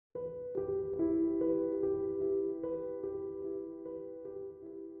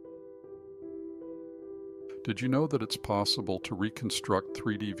Did you know that it's possible to reconstruct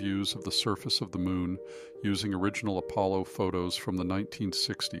 3D views of the surface of the Moon using original Apollo photos from the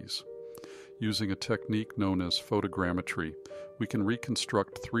 1960s? Using a technique known as photogrammetry, we can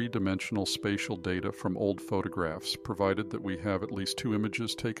reconstruct three-dimensional spatial data from old photographs, provided that we have at least two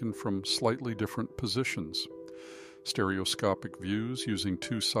images taken from slightly different positions. Stereoscopic views using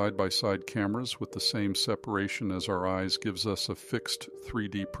two side-by-side cameras with the same separation as our eyes gives us a fixed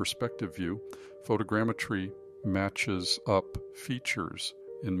 3D perspective view. Photogrammetry matches up features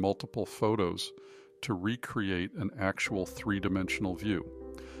in multiple photos to recreate an actual three-dimensional view.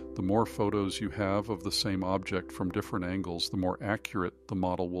 The more photos you have of the same object from different angles, the more accurate the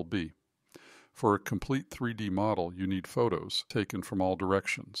model will be. For a complete 3D model, you need photos taken from all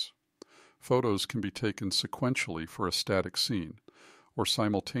directions. Photos can be taken sequentially for a static scene, or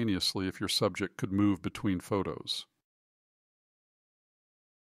simultaneously if your subject could move between photos.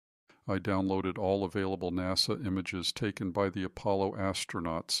 I downloaded all available NASA images taken by the Apollo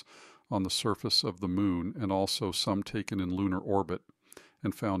astronauts on the surface of the Moon and also some taken in lunar orbit,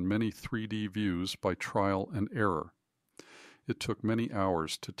 and found many 3D views by trial and error. It took many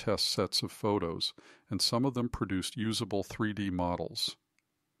hours to test sets of photos, and some of them produced usable 3D models.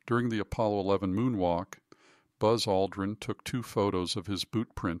 During the Apollo 11 moonwalk, Buzz Aldrin took 2 photos of his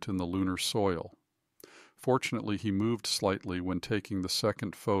boot print in the lunar soil. Fortunately, he moved slightly when taking the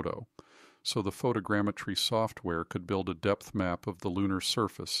second photo, so the photogrammetry software could build a depth map of the lunar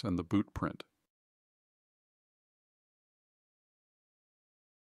surface and the boot print.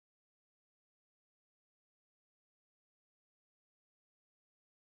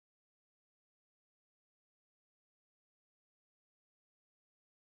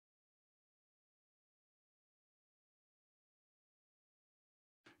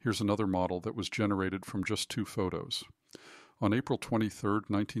 Here's another model that was generated from just 2 photos. On April 23,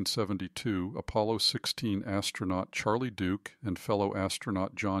 1972, Apollo 16 astronaut Charlie Duke and fellow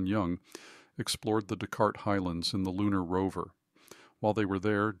astronaut John Young explored the Descartes Highlands in the lunar rover. While they were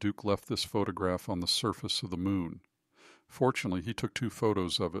there, Duke left this photograph on the surface of the Moon. Fortunately, he took 2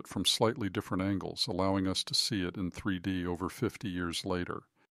 photos of it from slightly different angles, allowing us to see it in 3D over 50 years later.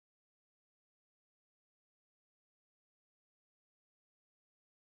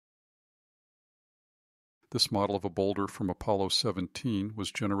 This model of a boulder from Apollo 17 was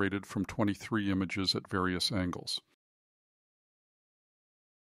generated from 23 images at various angles.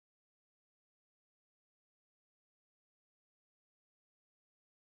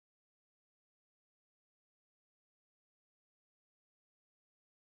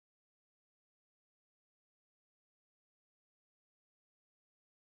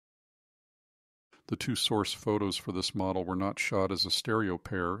 The 2 source photos for this model were not shot as a stereo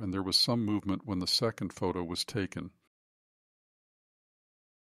pair, and there was some movement when the second photo was taken.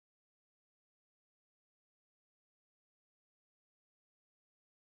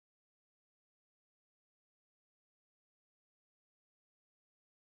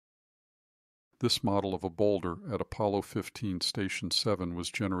 This model of a boulder at Apollo 15 Station 7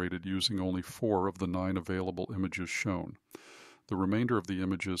 was generated using only 4 of the 9 available images shown. The remainder of the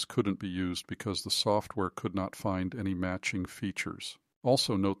images couldn't be used because the software could not find any matching features.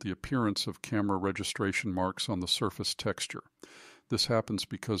 Also note the appearance of camera registration marks on the surface texture. This happens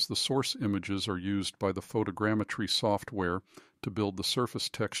because the source images are used by the photogrammetry software to build the surface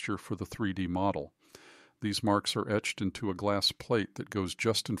texture for the 3D model. These marks are etched into a glass plate that goes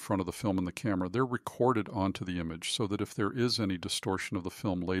just in front of the film in the camera. They're recorded onto the image so that if there is any distortion of the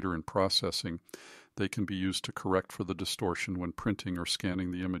film later in processing, they can be used to correct for the distortion when printing or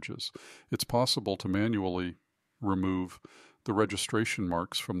scanning the images. It's possible to manually remove the registration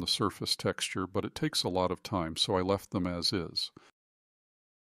marks from the surface texture, but it takes a lot of time, so I left them as is.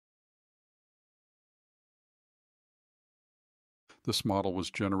 This model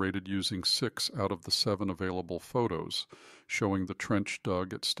was generated using 6 out of the 7 available photos, showing the trench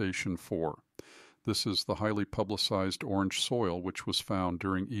dug at Station 4. This is the highly publicized orange soil which was found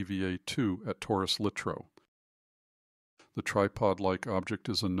during EVA-2 at Taurus Littrow. The tripod-like object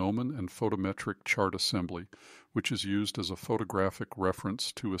is a gnomon and photometric chart assembly, which is used as a photographic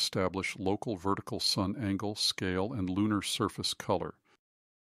reference to establish local vertical sun angle, scale, and lunar surface color.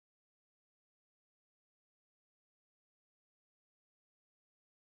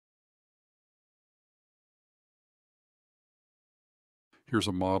 Here's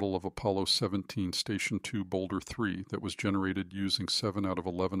a model of Apollo 17 Station 2 Boulder 3 that was generated using 7 out of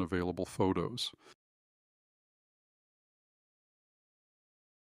 11 available photos.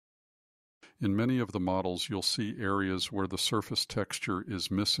 In many of the models, you'll see areas where the surface texture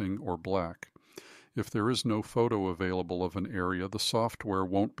is missing or black. If there is no photo available of an area, the software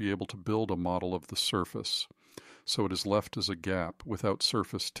won't be able to build a model of the surface, so it is left as a gap without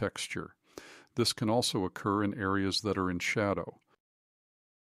surface texture. This can also occur in areas that are in shadow.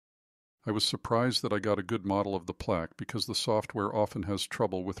 I was surprised that I got a good model of the plaque because the software often has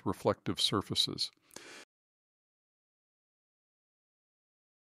trouble with reflective surfaces.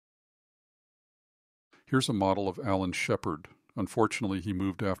 Here's a model of Alan Shepard. Unfortunately, he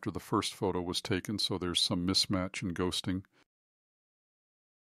moved after the first photo was taken, so there's some mismatch and ghosting.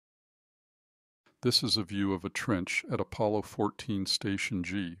 This is a view of a trench at Apollo 14 Station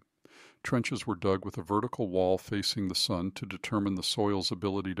G. Trenches were dug with a vertical wall facing the sun to determine the soil's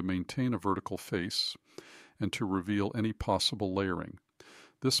ability to maintain a vertical face and to reveal any possible layering.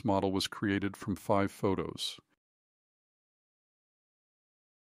 This model was created from 5 photos.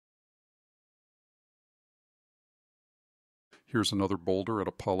 Here's another boulder at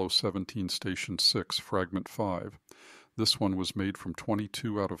Apollo 17 Station 6, Fragment 5. This one was made from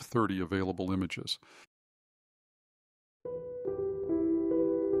 22 out of 30 available images.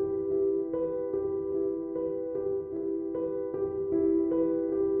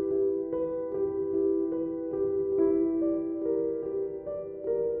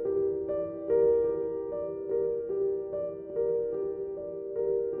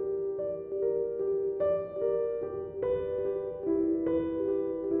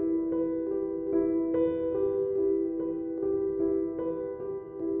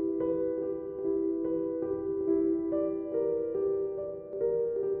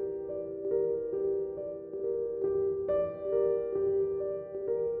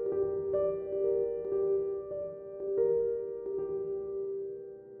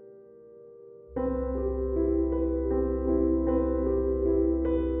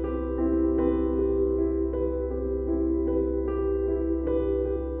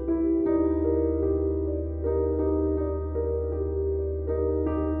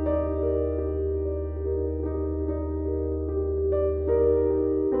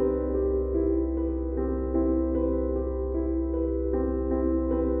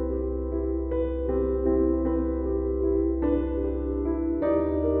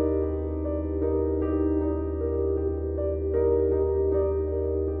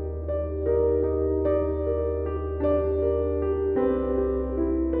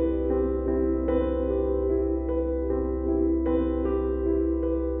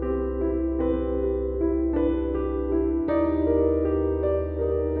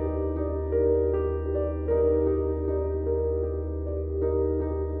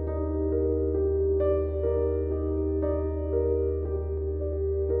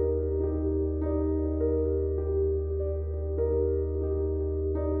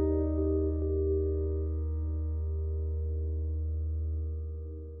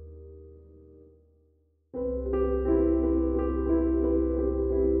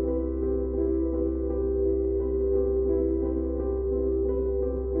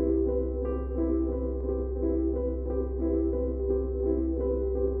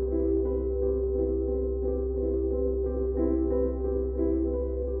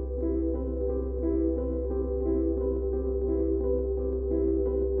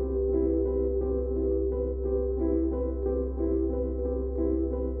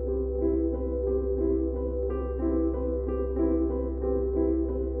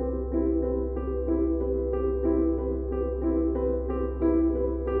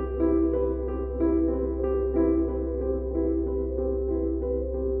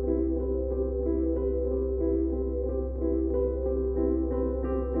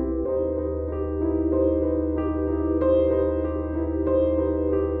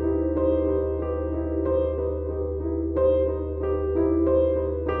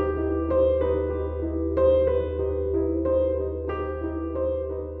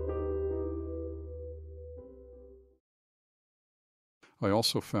 I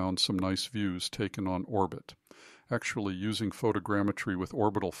also found some nice views taken on orbit. Actually, using photogrammetry with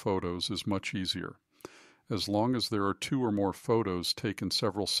orbital photos is much easier. As long as there are 2 or more photos taken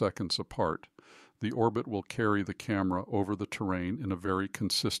several seconds apart, the orbit will carry the camera over the terrain in a very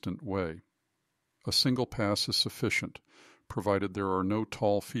consistent way. A single pass is sufficient, provided there are no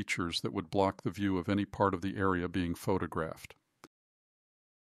tall features that would block the view of any part of the area being photographed.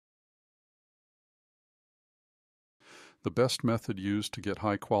 The best method used to get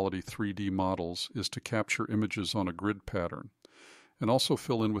high-quality 3D models is to capture images on a grid pattern, and also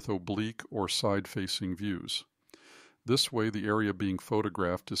fill in with oblique or side-facing views. This way the area being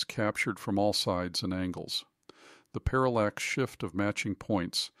photographed is captured from all sides and angles. The parallax shift of matching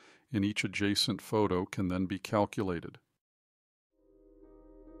points in each adjacent photo can then be calculated.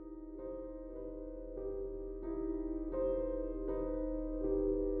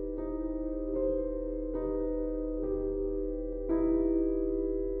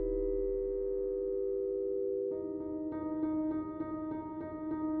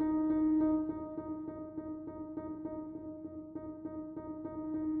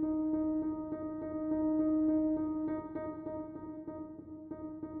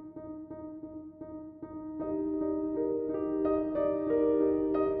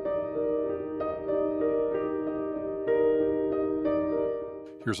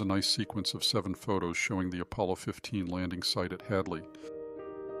 Here's a nice sequence of 7 photos showing the Apollo 15 landing site at Hadley.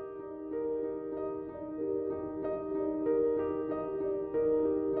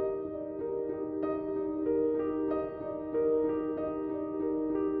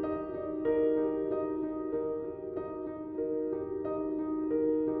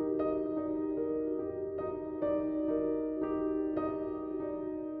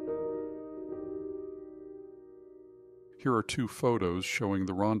 Here are 2 photos showing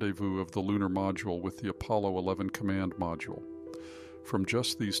the rendezvous of the lunar module with the Apollo 11 command module. From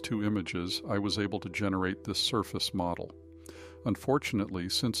just these 2 images, I was able to generate this surface model. Unfortunately,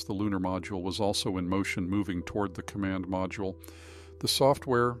 since the lunar module was also in motion moving toward the command module, the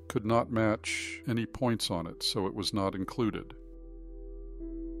software could not match any points on it, so it was not included.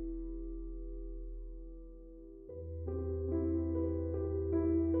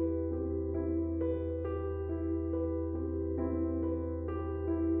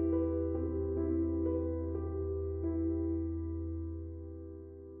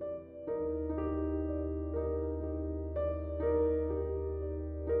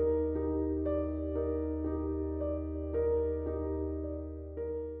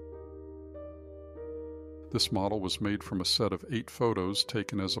 This model was made from a set of 8 photos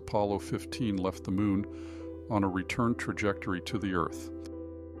taken as Apollo 15 left the Moon on a return trajectory to the Earth.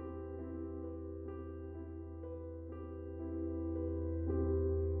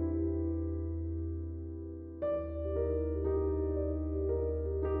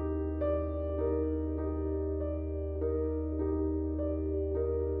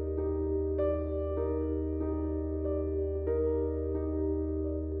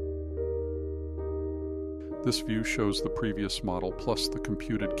 This view shows the previous model plus the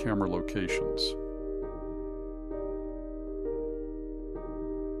computed camera locations.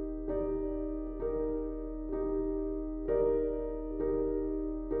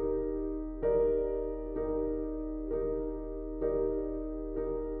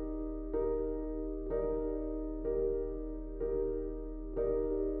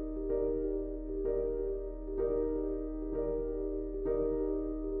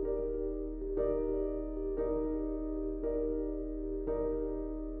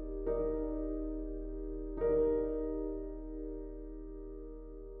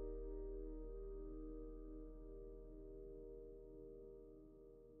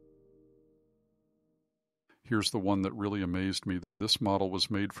 Here's the one that really amazed me. This model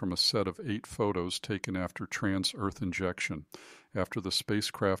was made from a set of 8 photos taken after trans-Earth injection, after the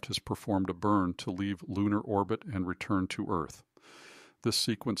spacecraft has performed a burn to leave lunar orbit and return to Earth. This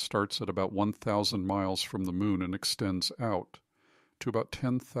sequence starts at about 1,000 miles from the Moon and extends out to about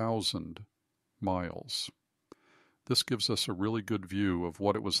 10,000 miles. This gives us a really good view of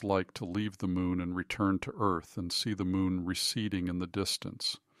what it was like to leave the Moon and return to Earth and see the Moon receding in the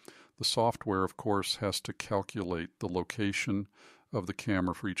distance. The software, of course, has to calculate the location of the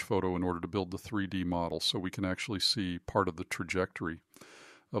camera for each photo in order to build the 3D model, so we can actually see part of the trajectory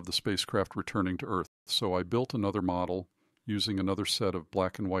of the spacecraft returning to Earth. So I built another model using another set of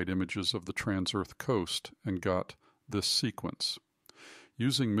black and white images of the trans-Earth coast and got this sequence.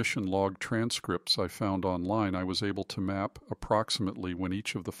 Using mission log transcripts I found online, I was able to map approximately when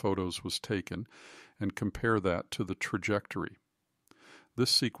each of the photos was taken and compare that to the trajectory. This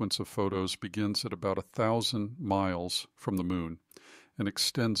sequence of photos begins at about 1,000 miles from the Moon and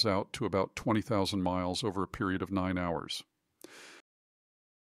extends out to about 20,000 miles over a period of 9 hours.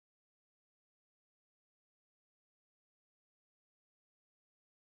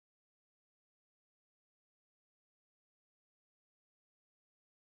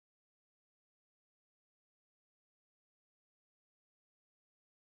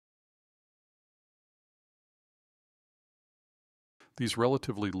 These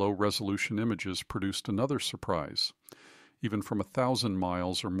relatively low-resolution images produced another surprise. Even from 1,000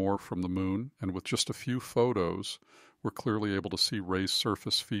 miles or more from the Moon, and with just a few photos, we're clearly able to see raised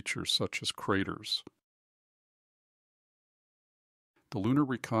surface features such as craters. The Lunar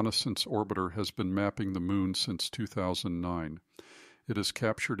Reconnaissance Orbiter has been mapping the Moon since 2009. It has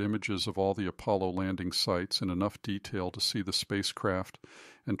captured images of all the Apollo landing sites in enough detail to see the spacecraft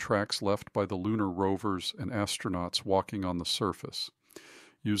and tracks left by the lunar rovers and astronauts walking on the surface.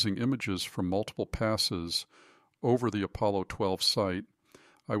 Using images from multiple passes over the Apollo 12 site,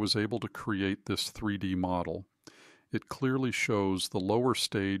 I was able to create this 3D model. It clearly shows the lower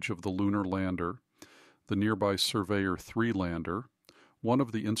stage of the lunar lander, the nearby Surveyor 3 lander, one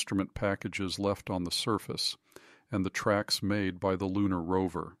of the instrument packages left on the surface, and the tracks made by the lunar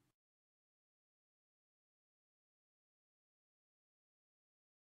rover.